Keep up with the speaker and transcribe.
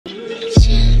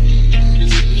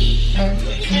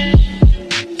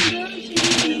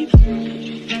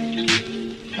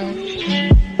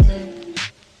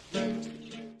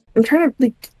I'm trying to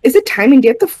like. Is it timing? Do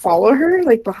you have to follow her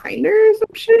like behind her or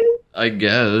some shit? I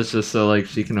guess just so like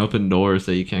she can open doors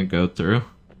that you can't go through.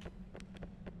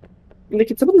 Like,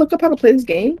 can someone look up how to play this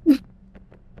game?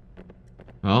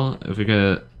 Well, if we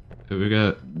get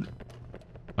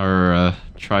our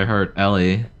tryhard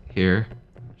Ellie here,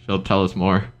 she'll tell us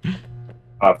more.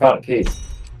 I found a key.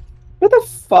 What the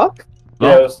fuck? Yeah,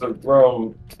 Well, it's the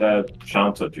room that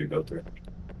Sean told you to go through.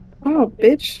 Oh,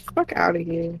 bitch! Fuck out of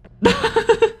here!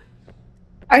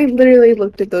 I literally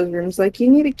looked at those rooms like you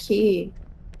need a key.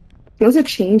 Unless it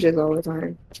changes all the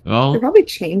time. It well, probably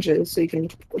changes so you can.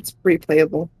 It's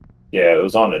replayable. Yeah, it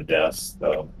was on the desk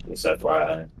though. Just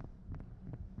FYI.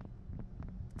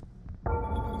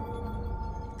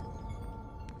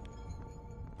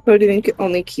 Oh, do you think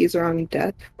only keys are on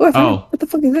death? Oh, I found. Oh. What the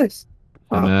fuck is this?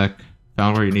 Hey, Oh, Mac,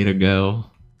 found where you need to go.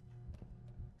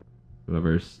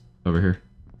 Whoever's over here.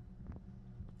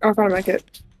 I found a medkit.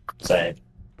 Same.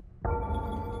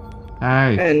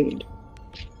 Hey, And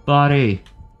buddy.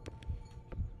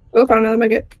 oh, found another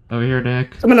medkit. Over here,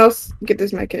 Nick. Someone else get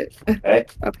this medkit Hey.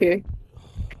 up here.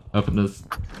 Open this.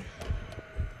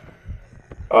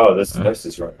 Oh, this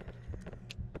is right.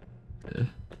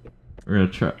 We're gonna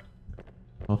try.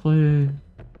 Hopefully.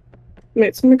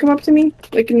 Wait, someone come up to me,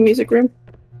 like in the music room.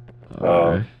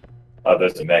 Alright. Oh,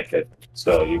 there's a med kit,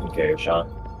 so you can carry Sean.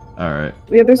 Alright.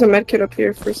 Yeah, there's a medkit up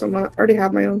here for someone. I already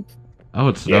have my own. Oh,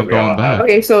 it's Yeah, no we all going back.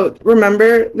 Okay, so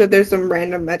remember that there's some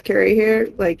random medkit right here,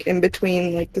 like in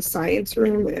between like the science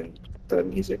room and the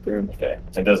music room. Okay.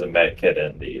 And there's a med kit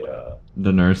in the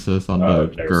The nurses on the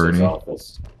nurse's gurney.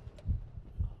 office.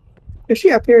 Is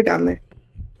she up here or down there?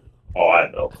 Oh, I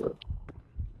know.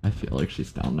 I feel like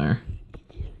she's down there.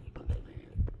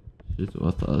 She's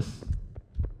with us.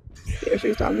 Yeah,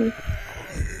 she's down there.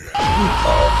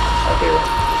 Oh,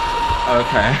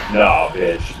 Okay. I hear her. No,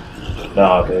 bitch.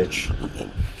 Nah, bitch.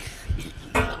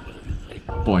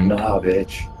 Boing. Nah,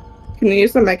 bitch. Can you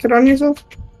use the medkit on yourself?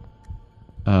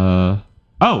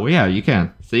 Oh, yeah, you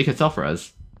can. So you can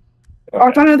self-res. Oh,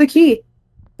 I found another key.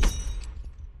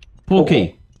 Pool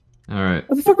key. Alright.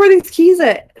 What the fuck were these keys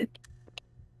at?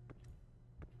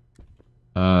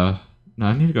 No,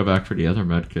 I need to go back for the other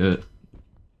med kit.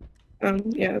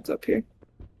 Yeah, it's up here.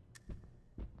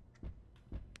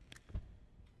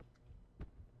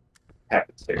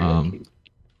 Cafeteria.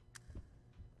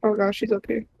 Oh gosh, she's up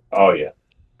here. Oh, yeah.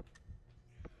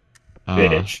 Uh,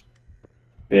 Bitch.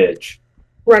 Bitch.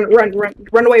 Run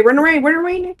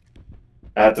away, Nick.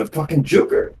 I have to fucking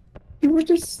juke her. You were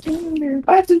just standing there.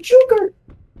 I have to juke her.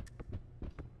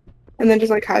 And then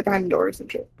just like hide behind doors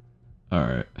and shit.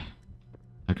 Alright.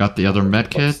 I got the other med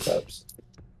kit. Footsteps.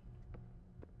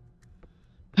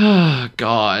 Ah,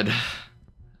 God.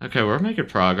 Okay, we're making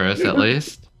progress at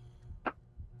least.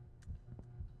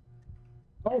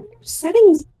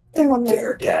 Settings down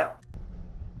there. Tear down.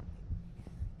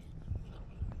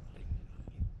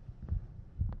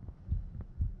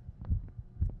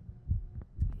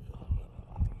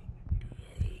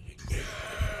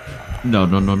 No,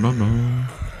 no, no, no, no.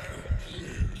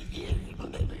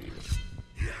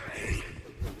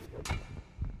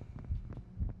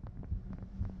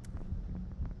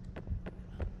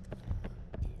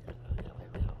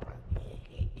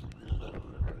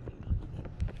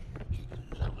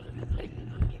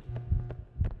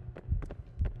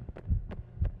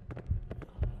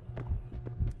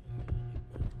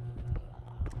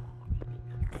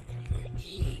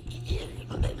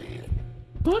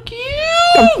 Fuck you!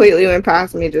 Completely went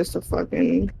past me just to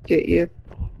fucking get you.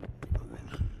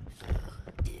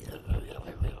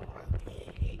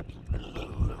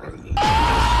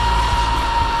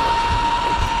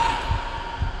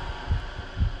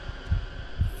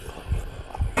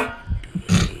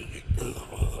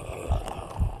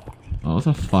 Oh,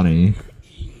 that's funny.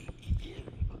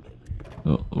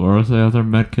 Oh, where was the other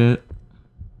med kit?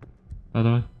 By the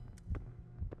way?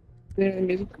 In the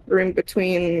music room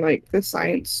between like the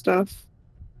science stuff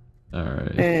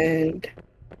Alright. and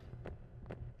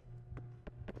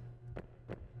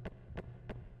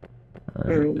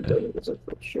Alright. the music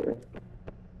for sure.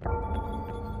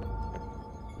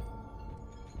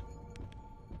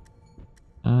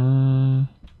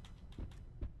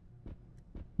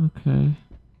 Okay.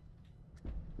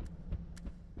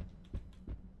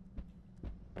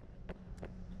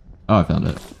 Oh, I found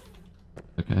it.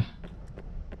 Okay.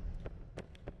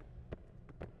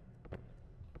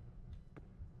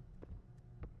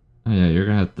 Oh yeah, you're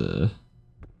gonna have to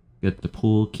get the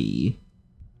pool key.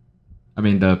 I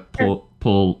mean the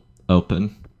pool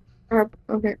open.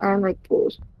 Okay, I don't know the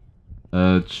pools.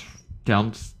 It's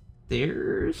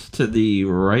downstairs to the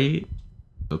right.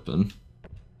 Open.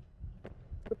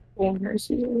 full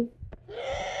nurses room.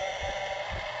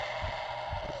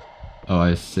 Oh,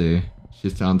 I see.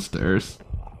 She's downstairs.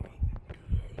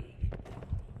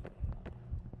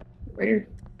 Where?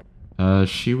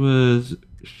 She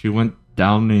went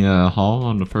down the hall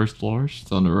on the first floor.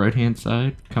 She's on the right hand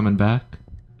side, coming back.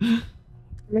 I'm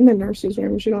in the nurses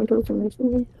room. Is she going towards the nurses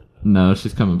room? No,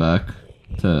 she's coming back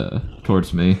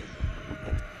towards me.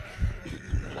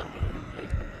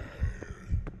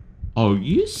 Oh,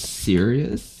 you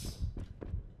serious?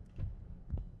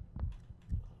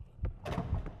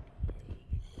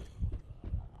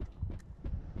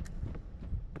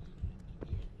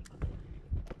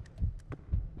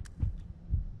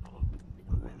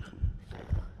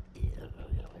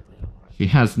 She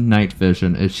has night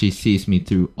vision if she sees me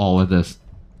through all of this.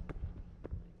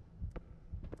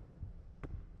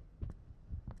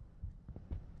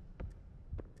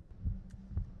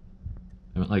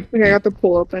 I'm like, Okay, I got the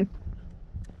pool open.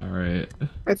 alright.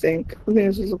 I think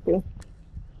this is a pool.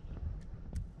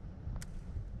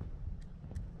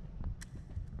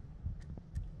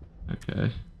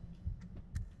 Okay.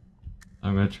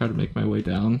 I'm gonna try to make my way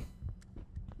down.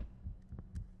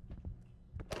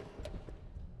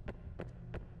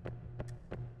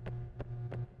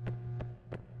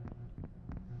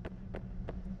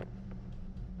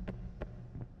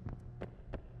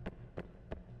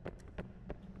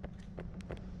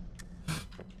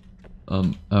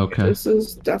 Okay. This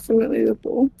is definitely the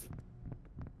pool.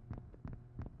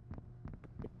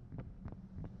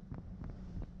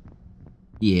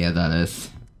 Yeah, that is.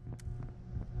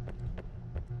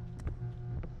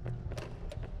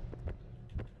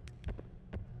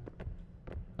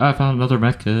 I found another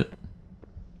medkit.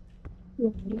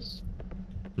 Nice.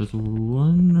 There's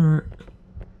one or...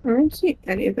 I don't see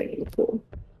anything in the pool.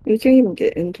 You can't even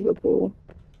get into the pool.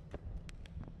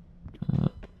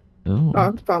 oh.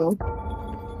 Oh, found one.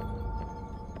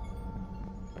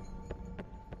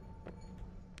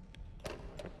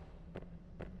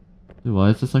 Dude, why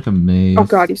is this like a maze? Oh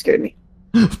god, you scared me.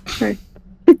 Sorry.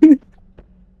 Do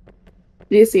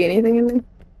you see anything in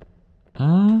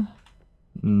there?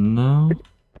 No.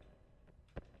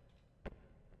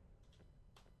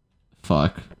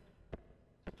 Fuck.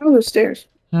 Oh, the stairs.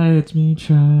 Hey, it's me,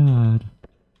 Chad.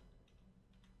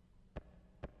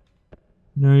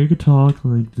 No, you could talk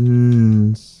like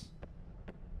this.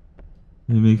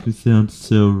 It makes me sound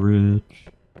so rich.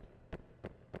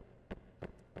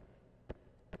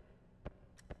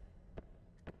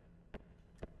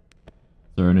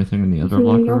 Is there anything in the other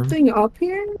locker room? Nothing up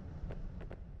here?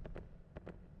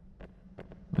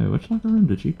 Wait, which locker room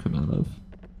did you come out of?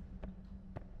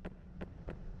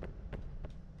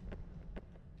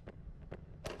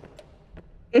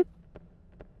 Hmm? Which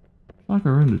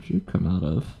locker room did you come out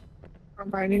of? I'm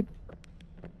behind you.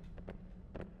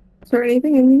 Is there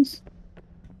anything in these?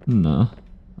 No.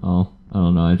 Oh, I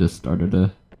don't know. I just started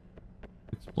to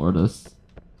explore this.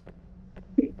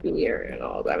 You're in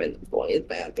all that in the boys'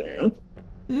 bathroom.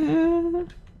 Yeah.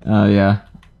 Oh, yeah.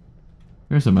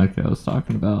 Here's the mic I was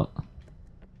talking about.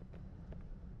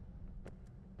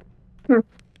 You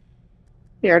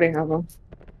already have them.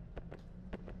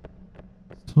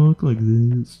 Talk like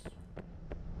this.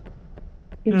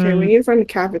 Okay, we need to find the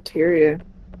cafeteria.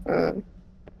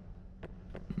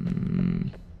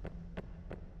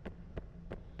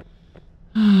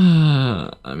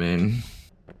 I mean...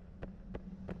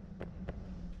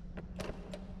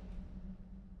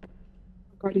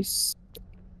 God, he's...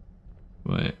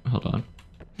 Wait, hold on.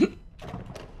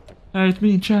 Hey, it's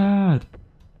me, Chad!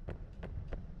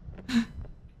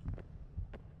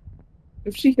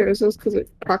 If she hears us because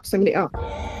it's proximity... Oh.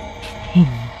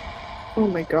 Oh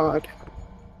my god.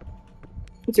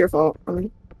 It's your fault. I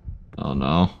mean, Oh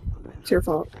no. it's your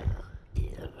fault.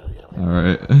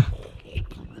 Alright.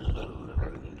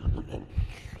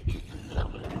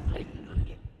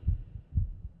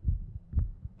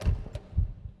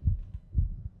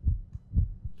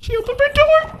 She opened my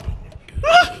door!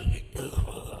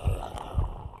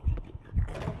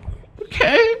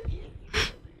 Okay.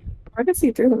 I can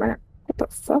see through the map. What the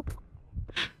fuck?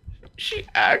 She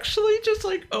actually just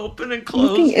like opened and I'm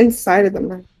looking closed. inside of the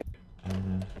map.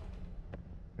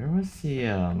 Where was the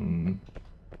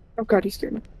Oh god, he's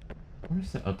scared me.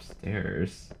 where's the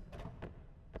upstairs?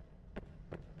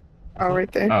 Oh,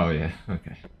 right there. Oh yeah,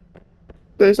 okay.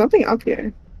 There's nothing up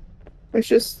here. It's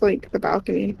just like the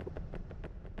balcony.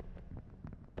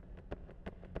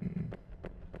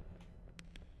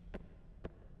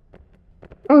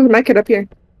 Oh, there's a med kit up here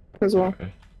as well.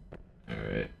 Okay.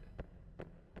 Alright.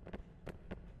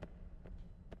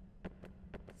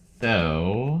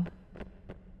 So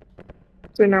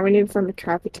So now we need to find the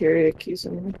cafeteria key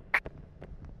somewhere.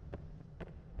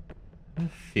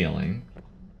 feeling.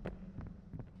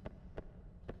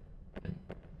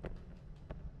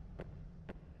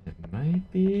 It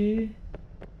might be.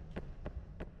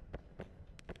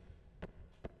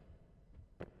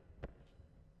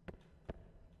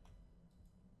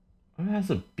 What has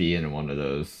a bee in one of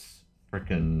those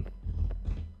frickin'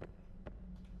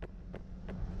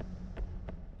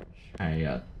 shit.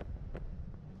 I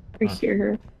hear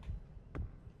her.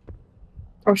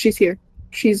 Oh, she's here.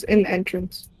 She's in the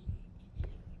entrance.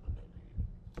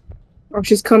 Oh,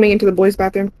 she's coming into the boys'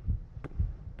 bathroom.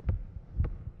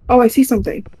 Oh, I see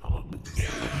something.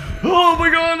 Oh my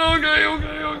god,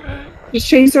 okay. Just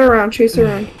chase her around, chase her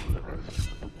around.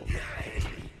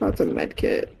 Oh, it's a med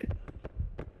kit.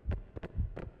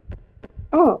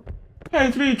 Oh, Hey,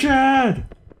 it's me, Chad!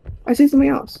 I see something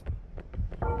else.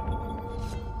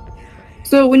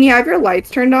 So when you have your lights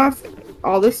turned off,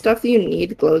 all the stuff that you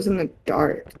need glows in the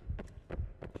dark.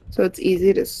 So it's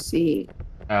easy to see.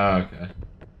 Oh, okay.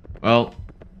 Well,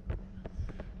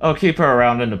 I'll keep her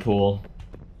around in the pool.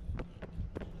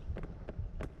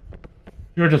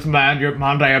 You're just mad your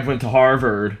mom and dad went to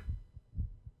Harvard.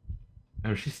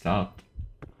 Oh, she stopped.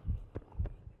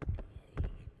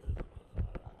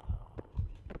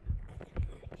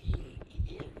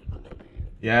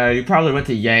 Yeah, you probably went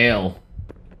to Yale.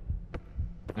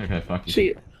 Okay, fuck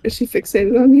you. Is she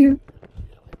fixated on you?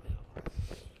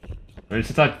 I mean,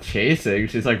 she's not chasing,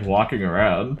 she's like walking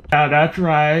around. Yeah, that's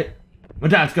right. My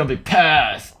dad's gonna be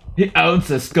pissed. He owns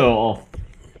this school.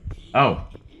 Oh.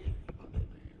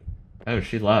 Oh,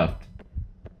 she left.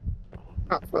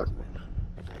 Oh, fuck.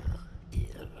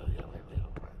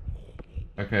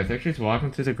 Okay, I think she's walking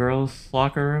to the girls'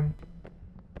 locker room.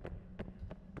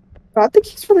 I think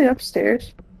he's really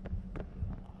upstairs.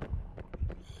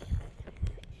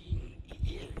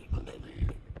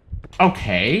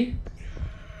 Okay.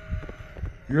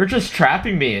 You're just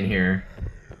trapping me in here.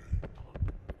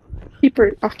 Keep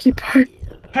her occupied.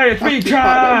 Hey, it's me, Occupied.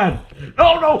 Chad!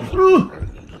 Oh no!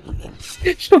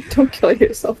 Don't kill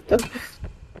yourself, though.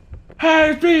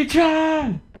 Hey, it's me,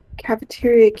 Chad!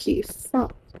 Cafeteria key.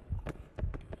 Fuck.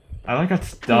 I like got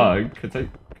stuck, because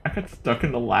I got stuck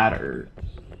in the ladder.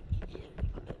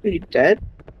 Are you dead?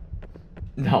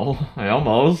 No, I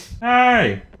almost.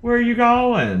 Hey, where are you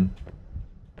going?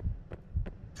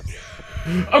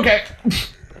 Okay.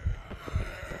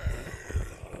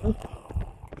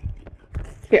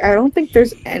 Okay, I don't think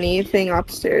there's anything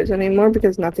upstairs anymore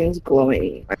because nothing's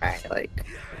glowing when I, like,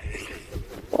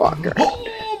 walk around.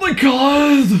 Oh my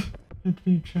god! It's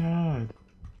me, Chad.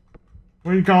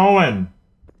 Where you going?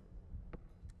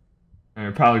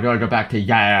 You're probably gonna go back to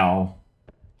Yale.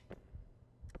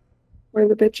 Where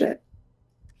the bitch at?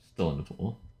 Still in the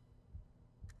pool.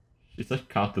 She's like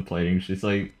contemplating. She's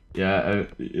like, yeah,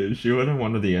 she went in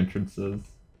one of the entrances.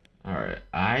 Alright,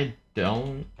 I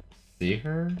don't see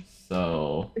her,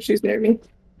 so... She's near me.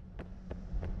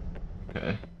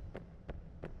 Okay.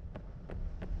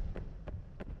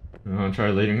 I'm gonna try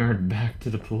leading her back to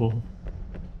the pool.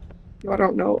 I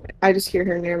don't know. I just hear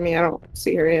her near me. I don't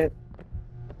see her yet.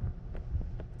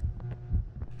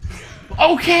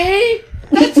 Okay!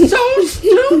 That's so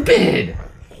stupid!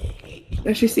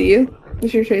 Does she see you?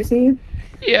 Is she chasing you?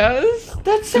 Yes,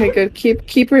 that's so... Okay, good.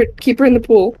 Keep her in the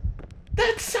pool.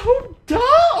 That's so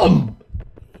dumb!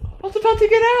 I was about to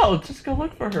get out, just go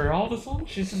look for her. All of a sudden,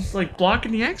 she's just like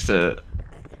blocking the exit.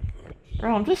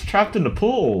 Bro, I'm just trapped in the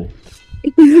pool.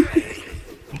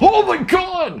 Oh my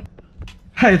god!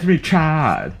 Hey, it's me,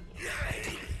 Chad.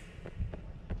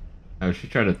 Oh, she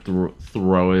tried to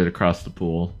throw it across the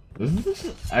pool.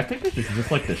 I think this is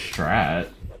just like the strat.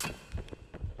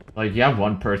 Like, you have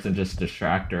one person just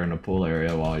distract her in a pool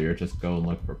area while you're just going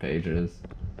look for pages.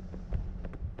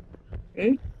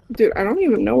 Okay. Dude, I don't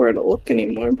even know where to look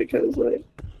anymore because, like,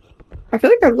 I feel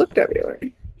like I've looked everywhere.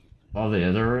 All the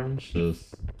other rooms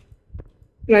just...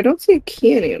 And I don't see a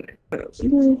key anywhere. I'm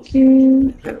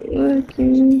looking.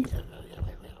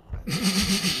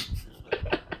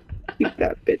 Keep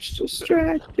that bitch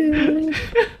distracted.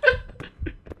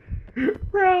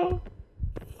 Bro.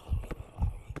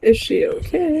 Is she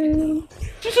okay?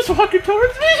 She's just walking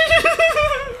towards me!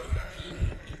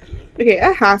 Okay,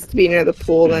 it has to be near the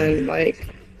pool then, like...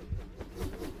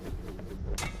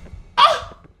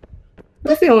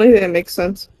 That's the only thing that makes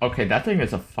sense. Okay, that thing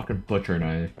is a fucking butcher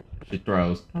knife. She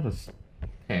throws. Not a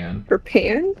pan. Her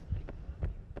pan?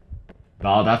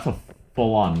 No, that's a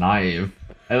full-on knife.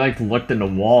 I like looked in the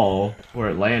wall where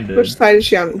it landed. Which side is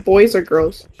she on? Boys or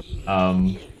girls?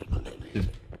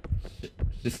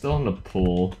 She's still in the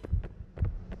pool.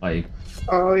 Like...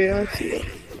 Oh, yeah, I see it.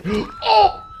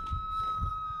 Oh!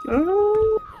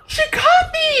 Oh. She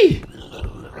caught me!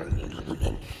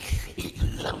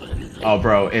 Oh,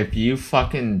 bro, if you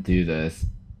fucking do this,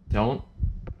 don't.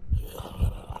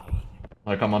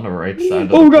 Like, I'm on the right side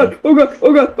of Oh the god, oh god,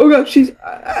 oh god, oh god, she's...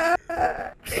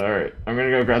 Alright, I'm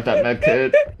gonna go grab that med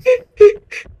kit.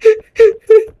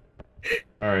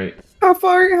 Alright, How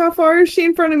far is she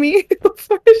in front of me? How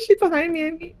far is she behind me?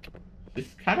 I mean,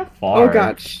 she's kind of far. oh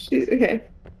god, okay.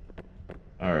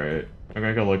 Alright, I'm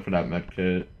gonna go look for that med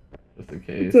kit, just in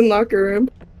case. It's in locker room.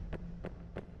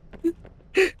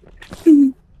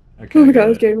 Okay, Oh my I got god,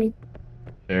 it it. scared me.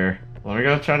 Here, let me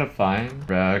go try to find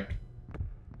back.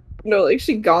 No, like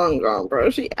she gone, bro.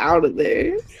 She out of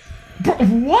there. Bro,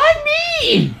 what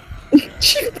me?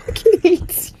 She fucking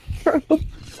hates you, bro.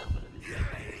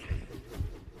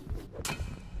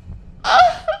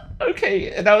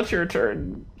 Okay, and now it's your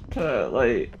turn to,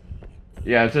 like...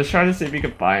 Yeah, just try to see if you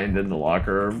can find in the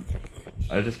locker room.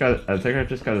 I think I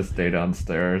just gotta stay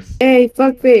downstairs. Hey,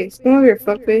 fuckface. Come over here,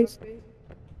 fuckface.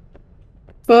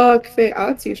 Fuckface. Oh,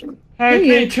 that's usual. Hey,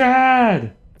 Hey,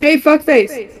 Chad! Hey,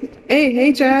 fuckface.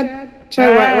 Hey, Chad.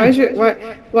 Chad,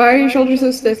 why are your shoulders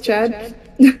so stiff, Chad?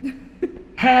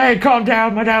 Hey, calm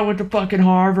down, my dad went to fucking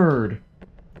Harvard!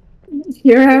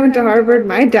 Here I went to Harvard.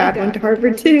 My dad went to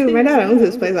Harvard too. My dad owns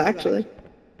this place, actually.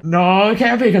 No, it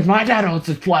can't be, because my dad owns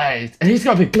this place, and he's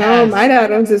gonna be pissed! No, my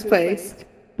dad owns this place.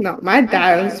 No, my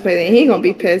dad owns this place, and he ain't gonna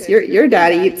be pissed. Your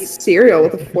dad eats cereal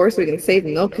with a fork so we can save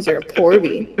milk because you're a poor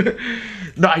bee.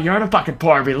 No, you're the fucking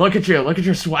poor bee, look at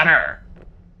your sweater!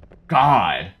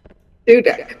 God. Dude,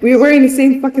 we were wearing the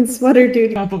same fucking sweater,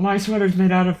 dude. Yeah, but my sweater's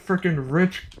made out of freaking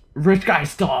rich guy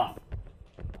stuff.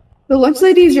 The lunch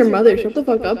lady is your mother. Shut the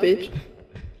fuck up, bitch.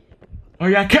 Oh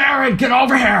yeah, Karen, get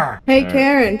over here! Hey,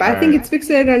 Karen, but I think it's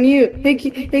fixated on you. Hey,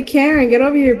 Karen, get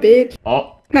over here, bitch.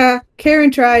 Oh, Ha,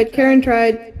 Karen tried.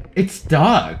 it's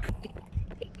stuck.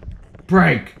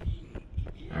 Break.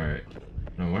 Alright.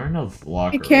 No, we're in the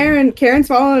locker Hey, room. Karen's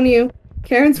following you.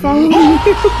 Karen's following you.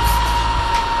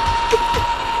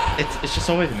 It's just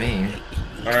always me.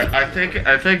 Alright, I think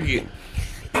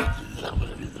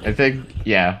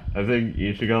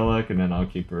you should go look and then I'll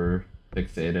keep her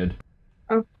fixated.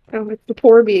 Oh, it's the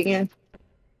poor bee again.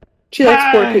 She likes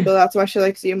poor Hey! people, that's why she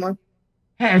likes you more.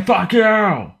 Hey, fuck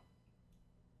you!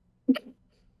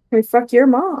 Hey, fuck your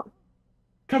mom.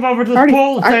 Come over to the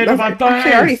pool and say it to my face!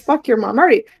 Actually, I already fuck your mom.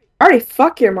 I already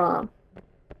fuck your mom.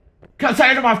 Come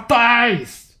say it to my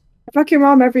face! I fuck your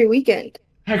mom every weekend.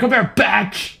 Hey, come here,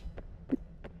 bitch!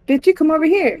 Bitch, you come over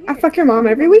here. I fuck your mom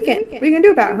every weekend. What are you gonna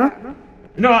do about it, huh?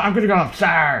 You know what? I'm gonna go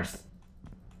upstairs.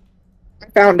 I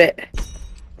found it.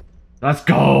 Let's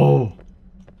go!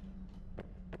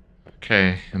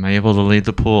 Okay, am I able to lead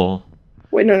the pool?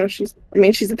 Wait, no, she's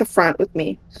at the front with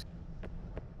me.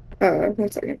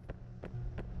 1 second.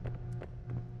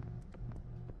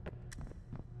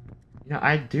 You know,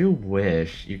 I do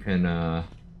wish you can,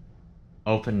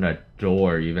 open the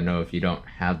door even though if you don't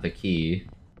have the key.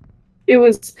 It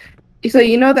was, so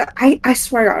you know that, I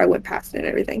swear to God, I went past it and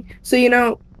everything. So you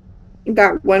know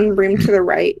that one room to the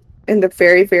right in the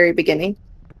very, very beginning?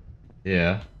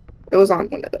 Yeah. It was on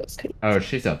one of those tables. Oh,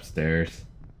 she's upstairs.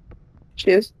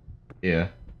 She is? Yeah.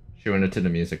 She went into the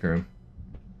music room.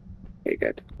 Very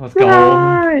good. Let's go.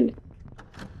 Run!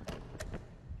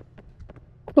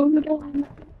 Close the door.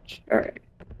 Alright.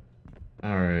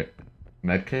 Alright.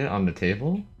 Medkit on the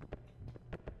table?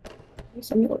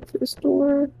 So I'm gonna look for this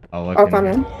door. I'll look Oh, I'm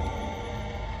in.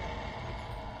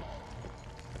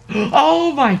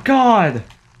 Oh my god!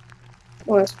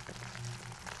 What?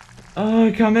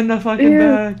 Oh, come in the fucking Ew.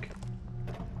 back.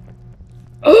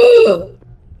 Oh!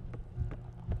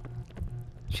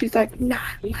 She's like, not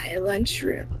my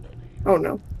lunchroom. Oh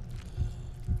no.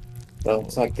 That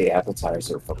looks like the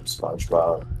appetizer from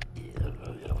SpongeBob.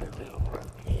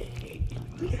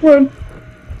 Run.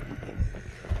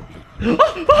 Run.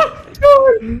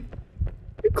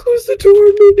 Close the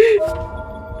door, baby.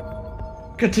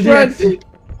 Get to the Run. exit.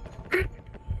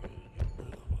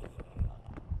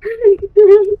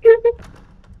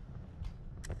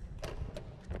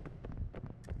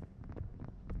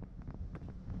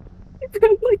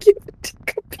 Run like you would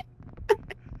take a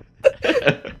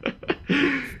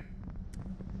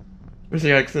Where's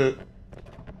the exit?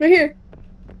 Right here.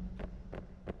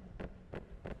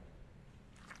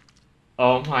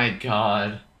 Oh my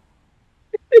god.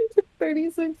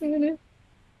 36 minutes.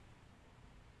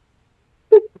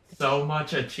 So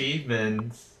much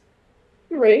achievements.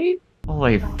 Right?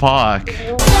 Holy fuck.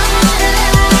 I'm loving